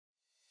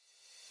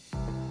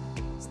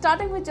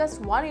Starting with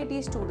just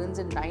 180 students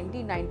in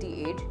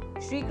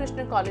 1998, Sri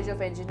Krishna College of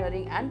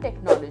Engineering and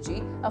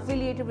Technology,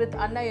 affiliated with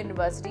Anna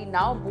University,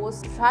 now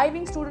boasts a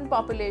thriving student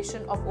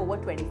population of over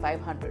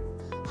 2,500.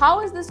 How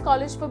is this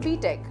college for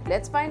B.Tech?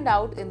 Let's find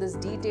out in this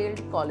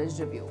detailed college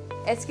review.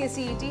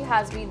 SKCET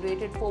has been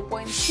rated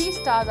 4.3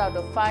 stars out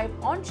of 5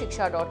 on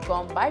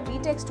shiksha.com by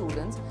B.Tech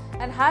students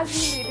and has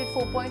been rated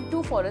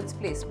 4.2 for its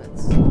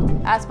placements.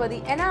 As per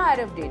the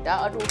NIRF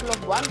data, a total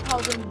of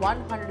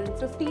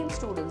 1,115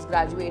 students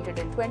graduated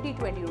in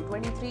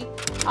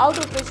 2020-23, out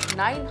of which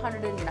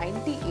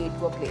 998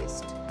 were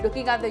placed.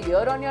 Looking at the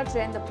year-on-year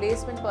trend, the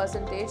placement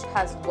percentage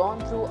has gone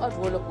through a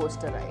roller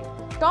coaster ride.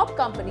 Top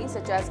companies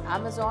such as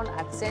Amazon,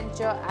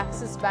 Accenture,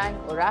 Axis Bank,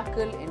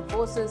 Oracle,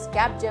 Infosys,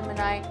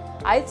 Capgemini,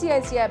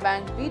 ICICI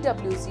Bank,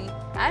 PwC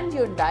and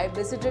Hyundai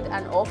visited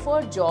and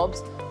offered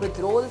jobs with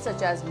roles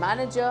such as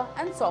manager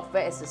and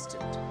software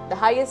assistant. The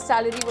highest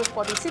salary was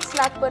 46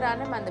 lakh per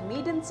annum and the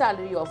median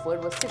salary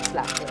offered was 6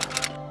 lakh per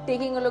annum.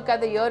 Taking a look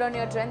at the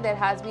year-on-year trend, there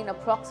has been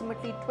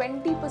approximately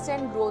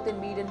 20% growth in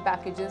median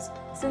packages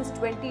since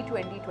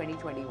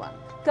 2020-2021.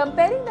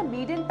 Comparing the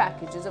median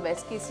packages of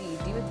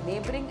SKCET with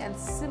neighbouring and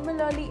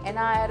similarly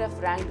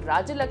NIRF-ranked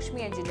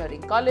Rajalakshmi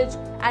Engineering College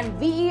and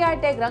VEI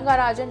Tech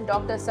Rangarajan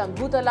Dr.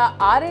 Sanghutala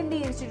R&D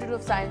Institute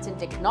of Science and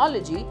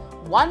Technology,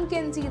 one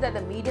can see that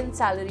the median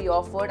salary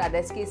offered at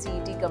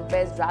SKCET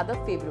compares rather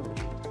favourably.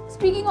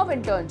 Speaking of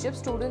internships,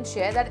 students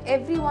share that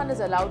everyone is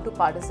allowed to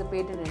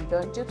participate in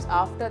internships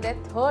after their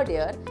third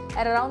year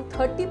and around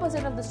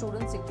 30% of the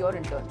students secure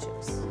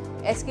internships.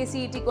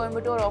 SKCET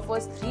Coimbatore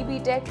offers 3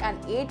 B.Tech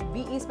and 8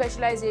 BE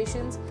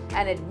specializations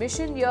and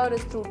admission here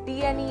is through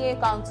TNEA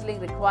counselling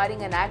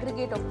requiring an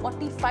aggregate of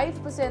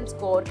 45%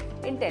 score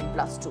in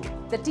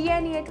 10+2. The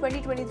TNEA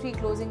 2023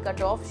 closing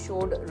cutoff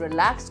showed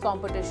relaxed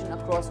competition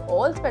across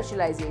all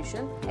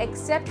specializations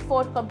except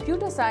for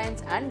computer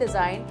science and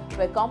design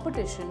where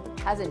competition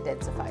has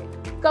intensified.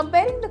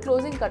 Comparing the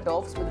closing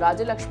cutoffs with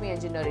Rajalakshmi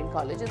Engineering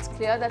College, it's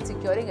clear that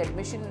securing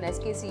admission in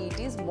SKCET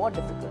is more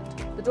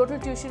difficult. The total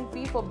tuition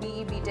fee for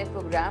BE B.Tech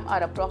program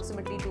are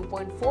approximately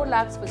 2.4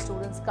 lakhs for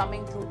students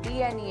coming through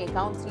TNEA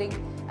counselling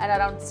and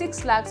around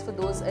 6 lakhs for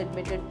those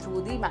admitted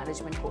through the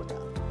management quota.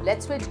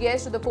 Let's switch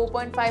gears to the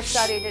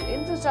 4.5-star rated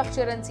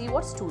infrastructure and see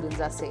what students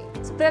are saying.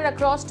 Spread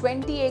across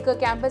 20-acre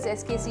campus,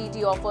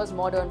 SKCET offers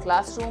modern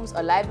classrooms,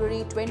 a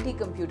library, 20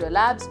 computer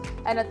labs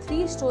and a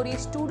 3-story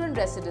student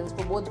residence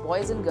for both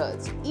boys and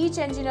girls. Each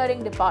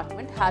engineering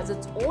department has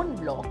its own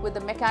block, with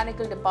the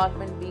mechanical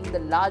department being the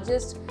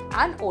largest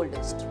and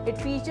oldest. It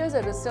features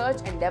a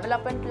research and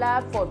development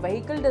lab for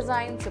vehicle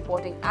design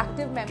supporting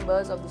active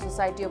members of the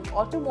Society of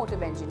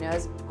Automotive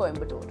Engineers,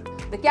 Coimbatore.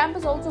 The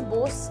campus also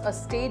boasts a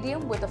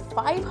stadium with a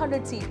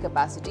 500-seat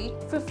capacity,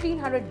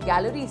 1,500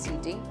 gallery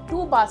seating,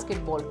 2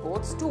 basketball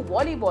courts, 2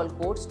 volleyball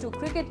courts, 2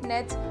 cricket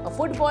nets, a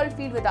football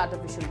field with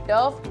artificial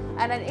turf,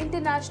 and an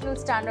international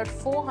standard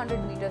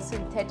 400-meter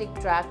synthetic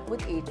track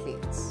with 8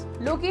 lanes.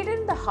 Located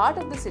in the heart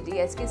of the city,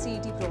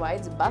 SKCET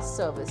provides bus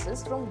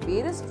services from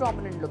various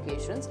prominent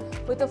locations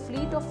with a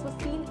fleet of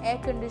 15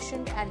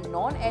 air-conditioned and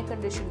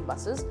non-air-conditioned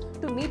buses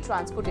to meet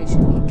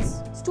transportation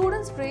needs.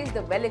 Students praise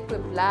the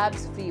well-equipped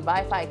labs, free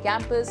Wi-Fi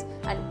campus,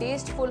 and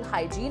tasteful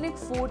hygienic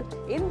food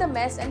in the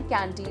mess and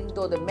canteen,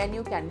 though the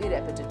menu can be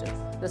repetitive.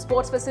 The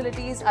sports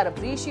facilities are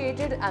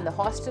appreciated and the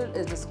hostel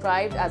is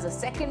described as a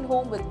second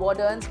home with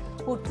wardens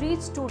who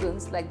treat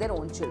students like their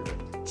own children.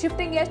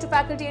 Shifting gears to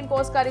faculty and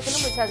course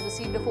curriculum, which has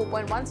received a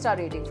 4.1-star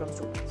rating from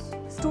students.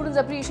 Students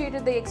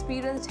appreciated the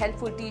experienced,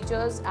 helpful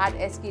teachers at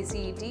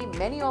SKCET,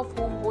 many of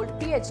whom hold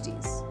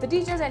PhDs. The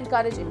teachers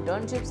encourage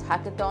internships,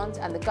 hackathons,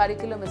 and the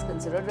curriculum is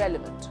considered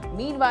relevant.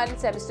 Meanwhile,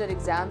 semester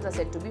exams are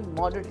said to be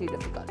moderately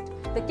difficult.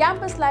 The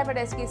campus life at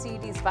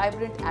SKCET is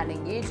vibrant and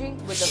engaging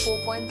with a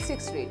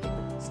 4.6 rating.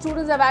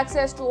 Students have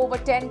access to over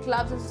 10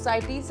 clubs and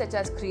societies such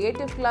as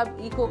Creative Club,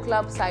 Eco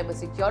Club, Cyber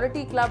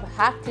Security Club,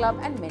 Hack Club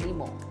and many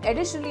more.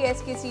 Additionally,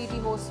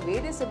 SKCET hosts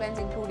various events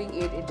including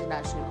 8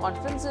 international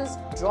conferences,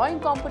 drawing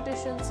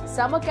competitions,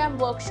 summer camp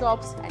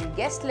workshops and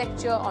guest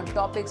lecture on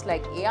topics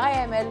like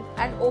AI/ML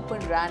and Open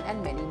RAN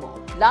and many more.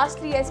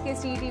 Lastly,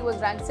 SKCET was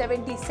ranked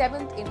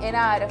 77th in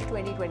NIRF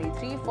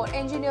 2023 for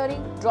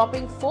engineering,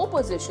 dropping 4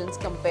 positions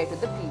compared to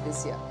the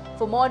previous year.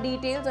 For more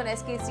details on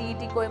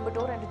SKCET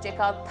Coimbatore and to check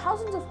out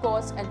thousands of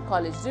course and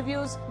college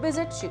reviews,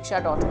 visit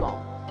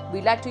shiksha.com.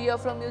 We'd like to hear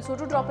from you, so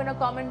do drop in a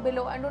comment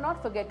below and do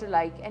not forget to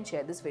like and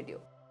share this video.